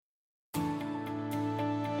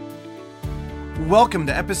Welcome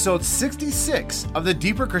to episode 66 of the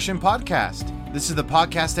Deeper Christian Podcast. This is the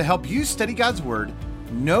podcast to help you study God's Word,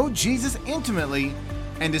 know Jesus intimately,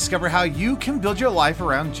 and discover how you can build your life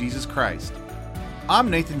around Jesus Christ. I'm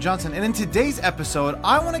Nathan Johnson, and in today's episode,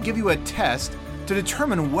 I want to give you a test to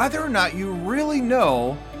determine whether or not you really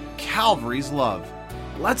know Calvary's love.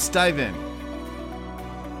 Let's dive in.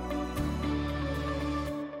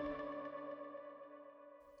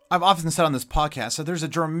 I've often said on this podcast that there's a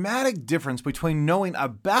dramatic difference between knowing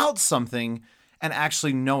about something and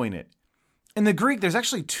actually knowing it. In the Greek, there's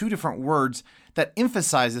actually two different words that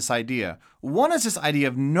emphasize this idea. One is this idea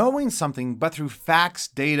of knowing something, but through facts,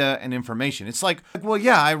 data, and information. It's like, well,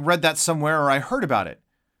 yeah, I read that somewhere or I heard about it.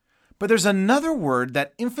 But there's another word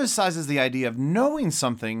that emphasizes the idea of knowing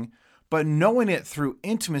something, but knowing it through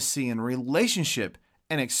intimacy and relationship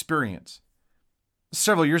and experience.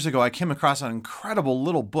 Several years ago, I came across an incredible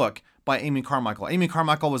little book by Amy Carmichael. Amy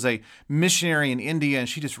Carmichael was a missionary in India, and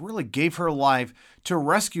she just really gave her life to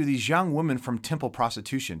rescue these young women from temple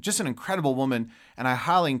prostitution. Just an incredible woman, and I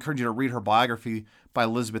highly encourage you to read her biography by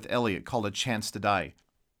Elisabeth Elliot called A Chance to Die.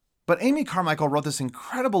 But Amy Carmichael wrote this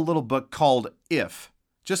incredible little book called If,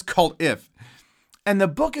 just called If. And the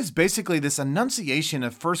book is basically this enunciation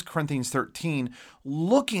of 1 Corinthians 13,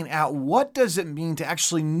 looking at what does it mean to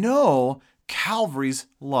actually know Calvary's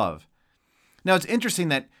love. Now, it's interesting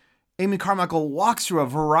that Amy Carmichael walks through a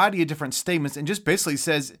variety of different statements and just basically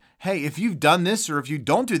says, hey, if you've done this or if you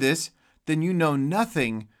don't do this, then you know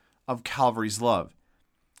nothing of Calvary's love.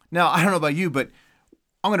 Now, I don't know about you, but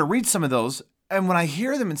I'm going to read some of those. And when I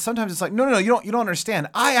hear them, and sometimes it's like, no, you don't understand.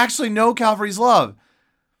 I actually know Calvary's love.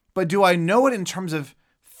 But do I know it in terms of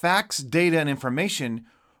facts, data, and information,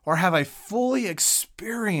 or have I fully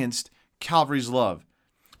experienced Calvary's love?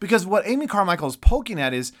 Because what Amy Carmichael is poking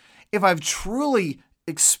at is, if I've truly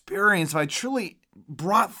experienced, if I truly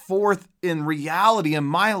brought forth in reality in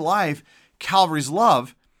my life Calvary's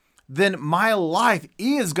love, then my life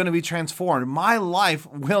is going to be transformed. My life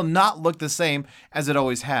will not look the same as it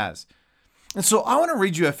always has. And so I want to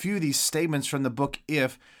read you a few of these statements from the book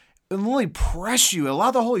If, and really press you, allow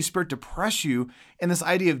the Holy Spirit to press you in this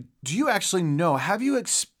idea of, do you actually know, have you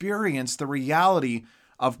experienced the reality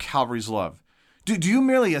of Calvary's love? Do you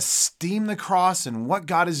merely esteem the cross and what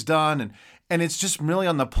God has done, and it's just merely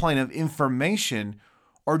on the plane of information,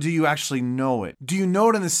 or do you actually know it? Do you know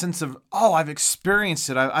it in the sense of, oh, I've experienced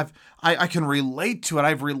it, I can relate to it, I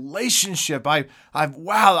have relationship, I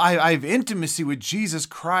have intimacy with Jesus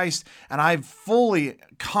Christ, and I've fully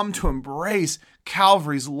come to embrace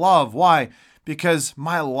Calvary's love. Why? Because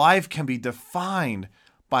my life can be defined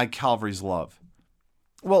by Calvary's love.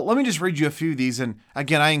 Well, let me just read you a few of these. And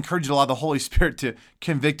again, I encourage you to allow the Holy Spirit to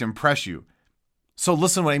convict and press you. So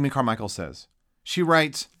listen to what Amy Carmichael says. She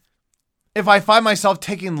writes, if I find myself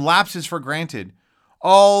taking lapses for granted,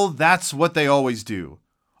 oh, that's what they always do.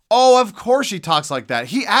 Oh, of course he talks like that.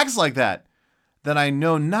 He acts like that. Then I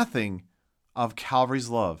know nothing of Calvary's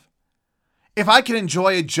love. If I can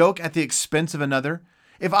enjoy a joke at the expense of another,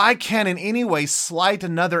 if I can in any way slight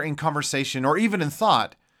another in conversation or even in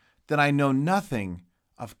thought, then I know nothing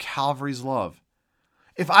of Calvary's love.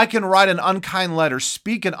 If I can write an unkind letter,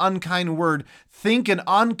 speak an unkind word, think an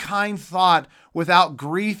unkind thought without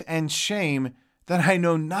grief and shame, then I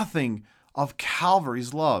know nothing of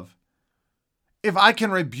Calvary's love. If I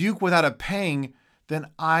can rebuke without a pang, then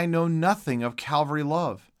I know nothing of Calvary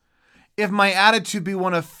love. If my attitude be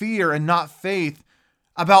one of fear and not faith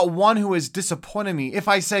about one who has disappointed me, if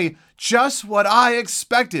I say just what I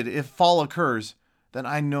expected if fall occurs, then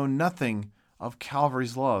I know nothing of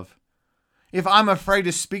Calvary's love. If I'm afraid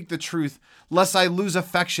to speak the truth, lest I lose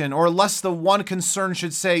affection, or lest the one concerned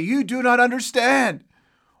should say, you do not understand,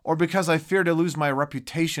 or because I fear to lose my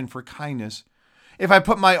reputation for kindness, if I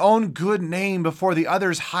put my own good name before the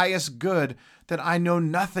other's highest good, then I know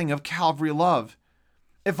nothing of Calvary love.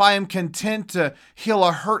 If I am content to heal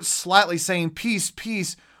a hurt slightly, saying peace,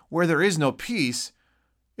 peace, where there is no peace,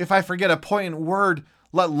 if I forget a poignant word,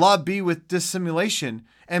 let love be with dissimulation,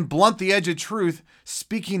 and blunt the edge of truth,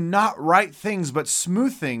 speaking not right things but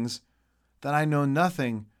smooth things, then I know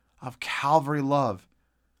nothing of Calvary love.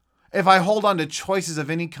 If I hold on to choices of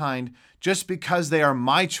any kind just because they are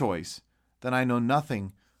my choice, then I know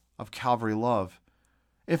nothing of Calvary love.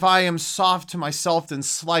 If I am soft to myself and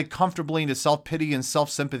slide comfortably into self-pity and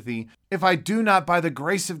self-sympathy, if I do not by the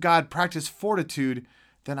grace of God practice fortitude,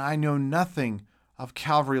 then I know nothing of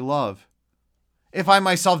Calvary love. If I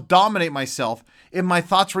myself dominate myself, if my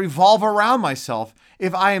thoughts revolve around myself,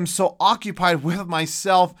 if I am so occupied with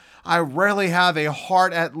myself, I rarely have a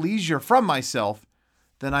heart at leisure from myself,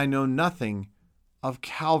 then I know nothing of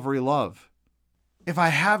Calvary love. If I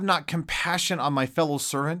have not compassion on my fellow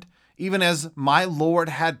servant, even as my Lord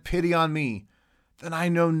had pity on me, then I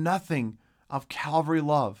know nothing of Calvary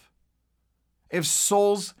love. If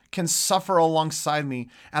souls can suffer alongside me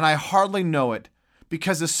and I hardly know it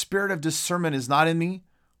because the spirit of discernment is not in me,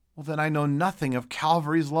 well, then I know nothing of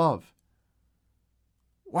Calvary's love.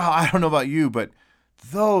 Wow, I don't know about you, but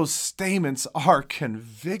those statements are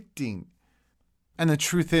convicting. And the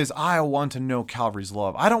truth is, I want to know Calvary's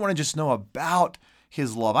love. I don't want to just know about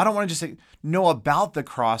his love. I don't want to just know about the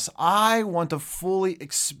cross. I want to fully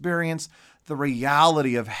experience the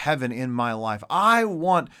reality of heaven in my life. I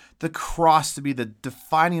want the cross to be the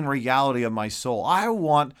defining reality of my soul. I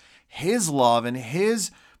want his love and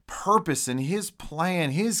his purpose and his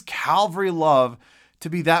plan, his Calvary love to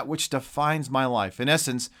be that which defines my life. In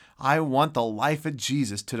essence, I want the life of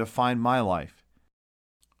Jesus to define my life.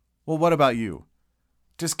 Well, what about you?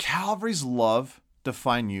 Does Calvary's love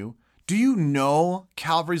define you? Do you know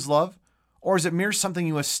Calvary's love? Or is it mere something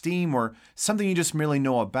you esteem or something you just merely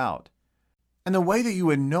know about? And the way that you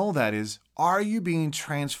would know that is, are you being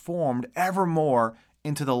transformed ever more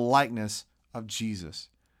into the likeness of Jesus?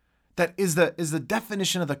 That is the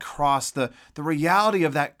definition of the cross, the reality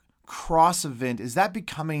of that cross event. Is that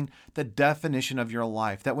becoming the definition of your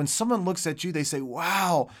life? That when someone looks at you, they say,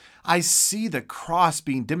 wow, I see the cross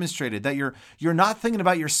being demonstrated. That you're not thinking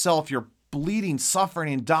about yourself, you're bleeding,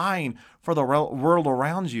 suffering, and dying for the world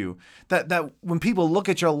around you. That when people look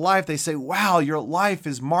at your life, they say, wow, your life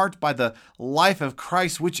is marked by the life of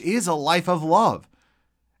Christ, which is a life of love.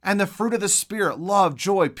 And the fruit of the Spirit, love,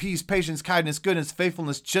 joy, peace, patience, kindness, goodness,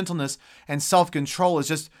 faithfulness, gentleness, and self-control is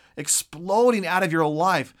just exploding out of your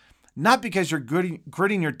life. Not because you're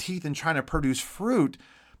gritting your teeth and trying to produce fruit,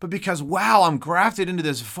 but because, wow, I'm grafted into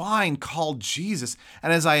this vine called Jesus.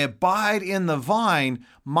 And as I abide in the vine,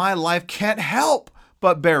 my life can't help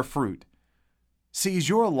but bear fruit. See, is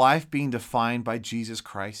your life being defined by Jesus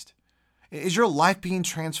Christ? Is your life being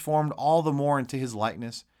transformed all the more into his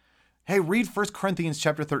likeness? Hey, read 1 Corinthians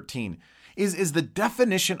chapter 13. Is the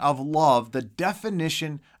definition of love the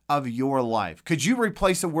definition of your life? Could you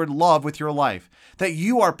replace the word love with your life? That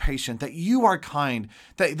you are patient, that you are kind,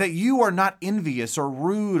 that you are not envious or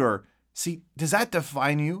rude or... See, does that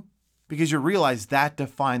define you? Because you realize that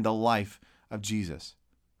defined the life of Jesus.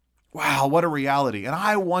 Wow, what a reality. And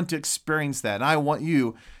I want to experience that. And I want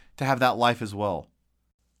you to have that life as well.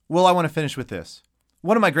 Well, I want to finish with this.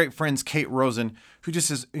 One of my great friends, Kate Rosen, who just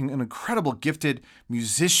is an incredible gifted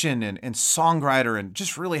musician and songwriter and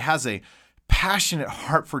just really has a passionate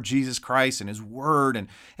heart for Jesus Christ and his word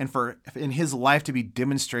and for in his life to be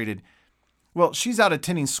demonstrated. Well, she's out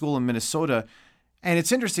attending school in Minnesota. And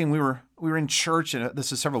it's interesting. We were in church, and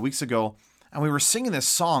this is several weeks ago, and we were singing this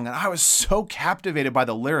song, and I was so captivated by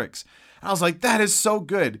the lyrics. And I was like, that is so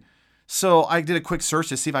good. So I did a quick search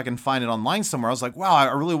to see if I can find it online somewhere. I was like, wow,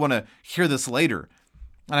 I really want to hear this later.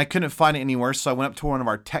 And I couldn't find it anywhere, so I went up to one of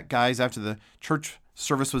our tech guys after the church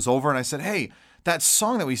service was over, and I said, hey, that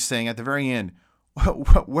song that we sang at the very end,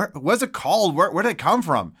 where was it called? Where did it come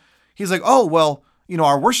from? He's like, oh, well,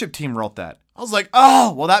 our worship team wrote that. I was like,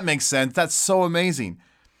 oh, well, that makes sense. That's so amazing.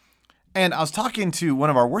 And I was talking to one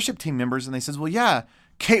of our worship team members, and they says, well, yeah,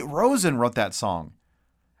 Kate Rosen wrote that song.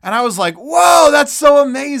 And I was like, whoa, that's so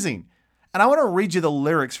amazing. And I want to read you the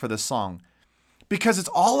lyrics for this song because it's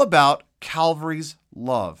all about Calvary's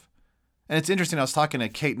love. And it's interesting. I was talking to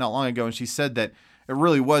Kate not long ago, and she said that it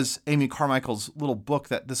really was Amy Carmichael's little book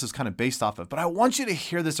that this is kind of based off of. But I want you to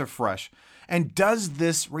hear this afresh. And does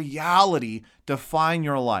this reality define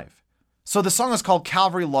your life? So the song is called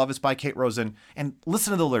Calvary Love. It's by Kate Rosen. And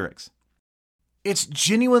listen to the lyrics. It's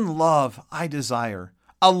genuine love I desire,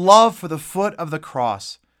 a love for the foot of the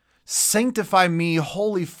cross. Sanctify me,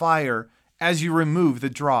 holy fire, as you remove the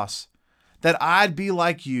dross. That I'd be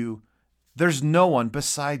like you, there's no one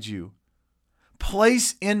beside you.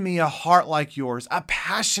 Place in me a heart like yours, a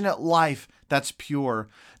passionate life that's pure.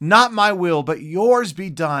 Not my will, but yours be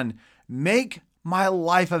done. Make my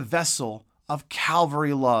life a vessel of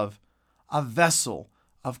Calvary love, a vessel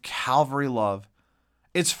of Calvary love.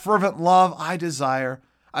 It's fervent love I desire,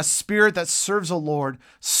 a spirit that serves the Lord.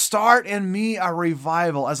 Start in me a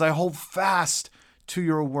revival as I hold fast to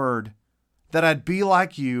your word. That I'd be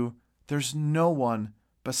like you, there's no one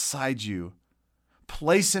beside you.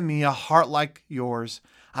 Place in me a heart like yours,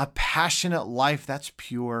 a passionate life that's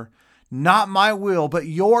pure. Not my will, but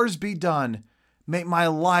yours be done. Make my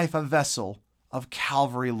life a vessel of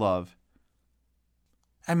Calvary love.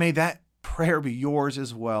 And may that prayer be yours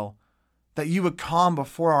as well. That you would come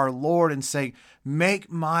before our Lord and say, make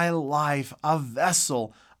my life a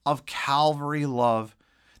vessel of Calvary love.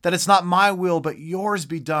 that it's not my will, but yours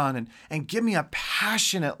be done. And give me a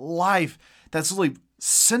passionate life that's really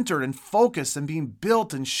centered and focused and being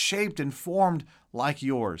built and shaped and formed like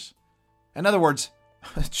yours. In other words,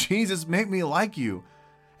 Jesus, make me like you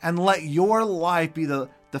and let your life be the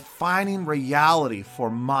defining reality for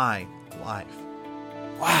my life.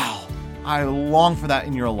 Wow, I long for that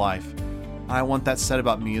in your life. I want that said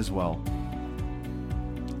about me as well.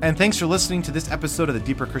 And thanks for listening to this episode of the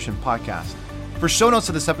Deeper Christian Podcast. For show notes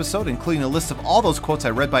of this episode, including a list of all those quotes I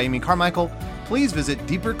read by Amy Carmichael, please visit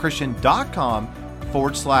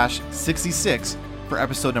deeperchristian.com/66 for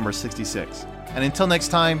episode number 66. And until next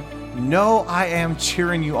time, know I am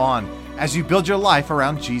cheering you on as you build your life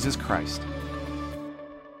around Jesus Christ.